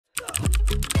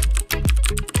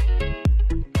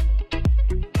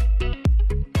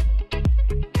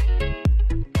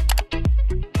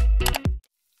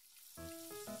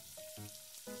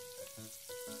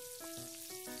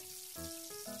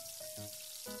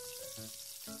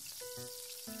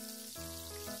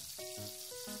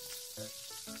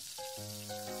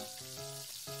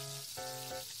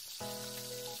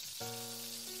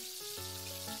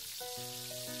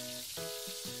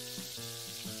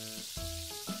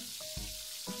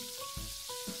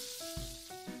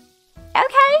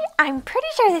I'm pretty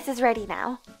sure this is ready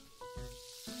now.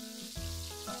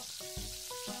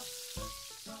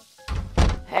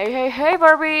 Hey,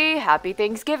 Barbie! Happy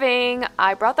Thanksgiving!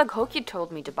 I brought the Coke you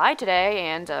told me to buy today,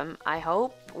 and, I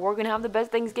hope we're gonna have the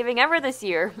best Thanksgiving ever this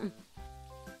year.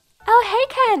 Oh,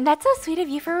 hey, Ken! That's so sweet of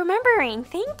you for remembering.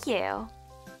 Thank you.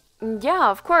 Yeah,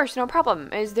 of course, no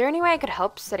problem. Is there any way I could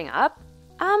help setting up?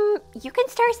 You can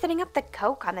start setting up the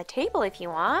Coke on the table if you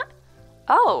want.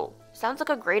 Oh, sounds like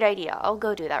a great idea. I'll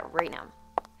go do that right now.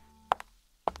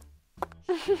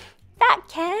 That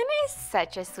Ken is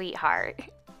such a sweetheart.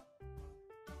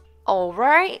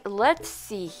 Alright, let's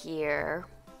see here.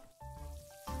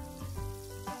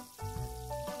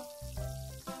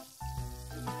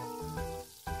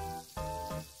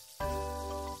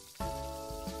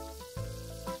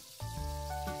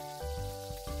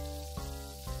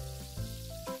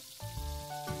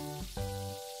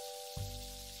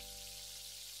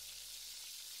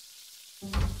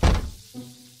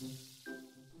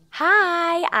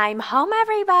 Hi, I'm home,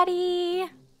 everybody.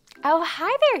 Oh,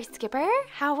 hi there, Skipper.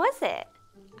 How was it?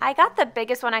 I got the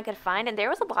biggest one I could find, and there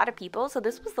was a lot of people, so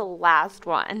this was the last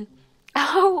one.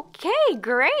 Okay,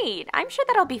 great. I'm sure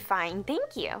that'll be fine.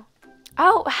 Thank you.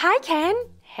 Oh, hi, Ken.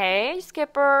 Hey,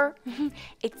 Skipper.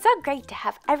 It's so great to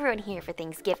have everyone here for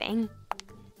Thanksgiving.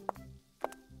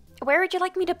 Where would you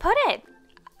like me to put it?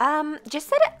 Just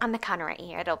set it on the counter right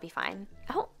here. It'll be fine.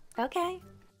 Oh, okay.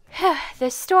 The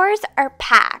stores are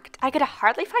packed. I could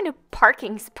hardly find a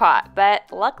parking spot, but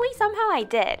luckily somehow I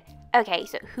did. Okay,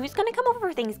 so who's gonna come over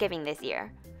for Thanksgiving this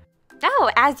year?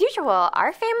 Oh, as usual,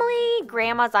 our family.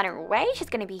 Grandma's on her way. She's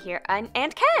gonna be here, and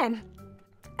Ken.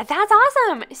 That's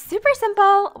awesome. Super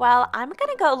simple. Well, I'm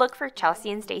gonna go look for Chelsea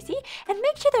and Stacy and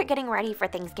make sure they're getting ready for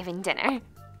Thanksgiving dinner.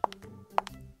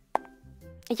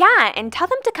 Yeah, and tell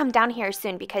them to come down here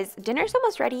soon because dinner's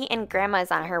almost ready and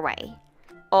Grandma's on her way.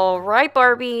 Alright,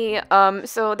 Barbie.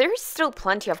 So there's still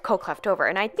plenty of Coke left over,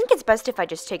 and I think it's best if I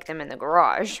just take them in the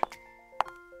garage.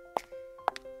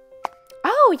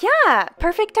 Oh, yeah.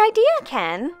 Perfect idea,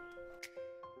 Ken.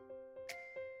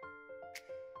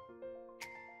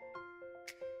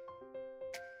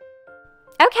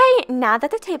 Okay, now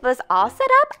that the table is all set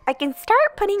up, I can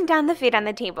start putting down the food on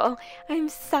the table. I'm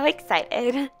so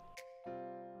excited.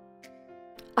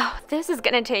 Oh, this is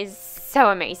gonna taste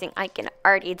so amazing. I can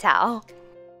already tell.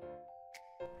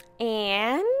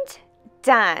 And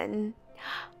done.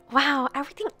 Wow,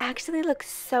 everything actually looks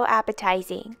so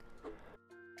appetizing.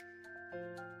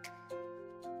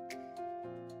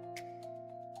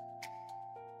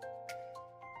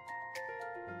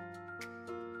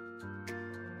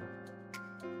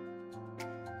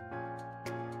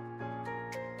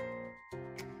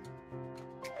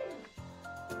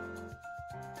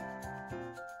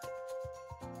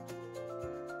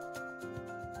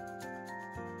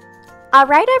 All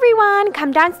right, everyone,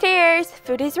 come downstairs.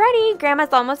 Food is ready.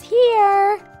 Grandma's almost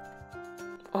here.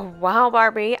 Oh, wow,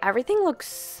 Barbie. Everything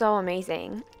looks so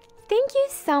amazing. Thank you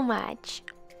so much.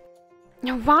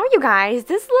 Wow, you guys.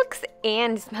 This looks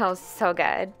and smells so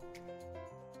good.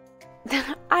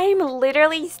 I'm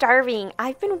literally starving.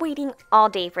 I've been waiting all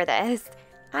day for this.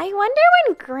 I wonder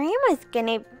when Grandma's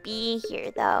gonna be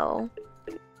here, though.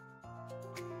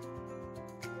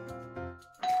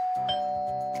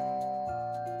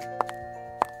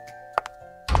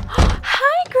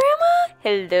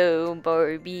 Hello,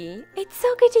 Barbie. It's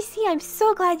so good to see you. I'm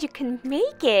so glad you can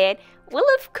make it. Well,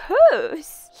 of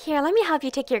course. Here, let me help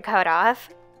you take your coat off.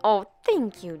 Oh,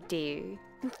 thank you, dear.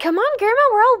 Come on, Grandma.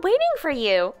 We're all waiting for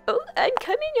you. Oh, I'm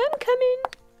coming.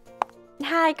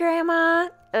 Hi, Grandma.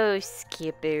 Oh,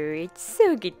 Skipper. It's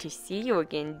so good to see you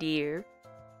again, dear.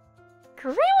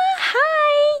 Grandma,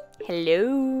 hi.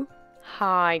 Hello.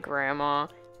 Hi, Grandma.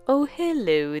 Oh,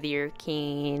 hello there,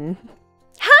 Ken.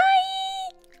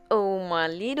 Oh, my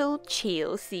little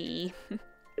Chelsea.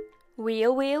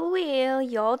 Well,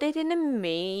 y'all did an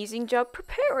amazing job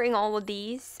preparing all of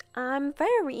these. I'm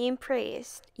very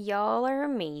impressed. Y'all are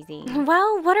amazing.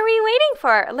 Well, what are we waiting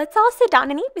for? Let's all sit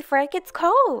down and eat before it gets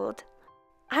cold.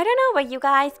 I don't know about you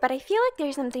guys, but I feel like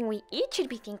there's something we each should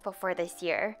be thankful for this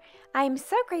year. I'm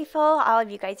so grateful all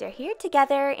of you guys are here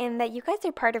together and that you guys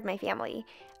are part of my family.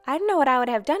 I don't know what I would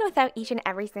have done without each and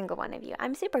every single one of you.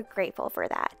 I'm super grateful for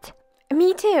that.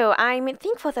 Me too. I'm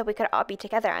thankful that we could all be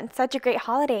together on such a great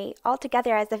holiday, all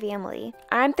together as a family.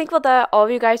 I'm thankful that all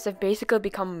of you guys have basically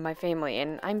become my family,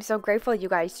 and I'm so grateful you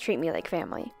guys treat me like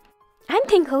family. I'm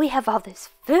thankful we have all this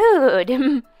food.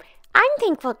 I'm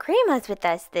thankful Grandma's with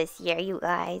us this year, you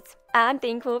guys. I'm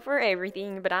thankful for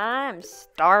everything, but I'm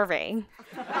starving.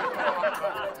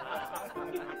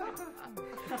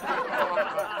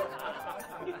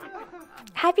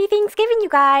 Happy Thanksgiving, you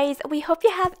guys! We hope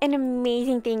you have an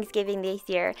amazing Thanksgiving this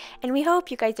year, and we hope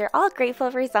you guys are all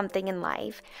grateful for something in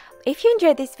life. If you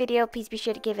enjoyed this video, please be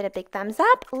sure to give it a big thumbs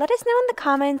up. Let us know in the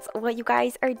comments what you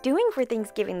guys are doing for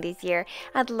Thanksgiving this year.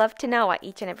 I'd love to know what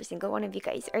each and every single one of you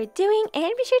guys are doing,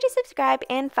 and be sure to subscribe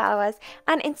and follow us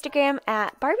on Instagram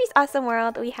at Barbie's Awesome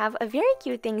World. We have a very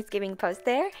cute Thanksgiving post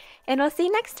there, and we'll see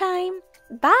you next time.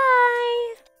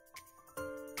 Bye!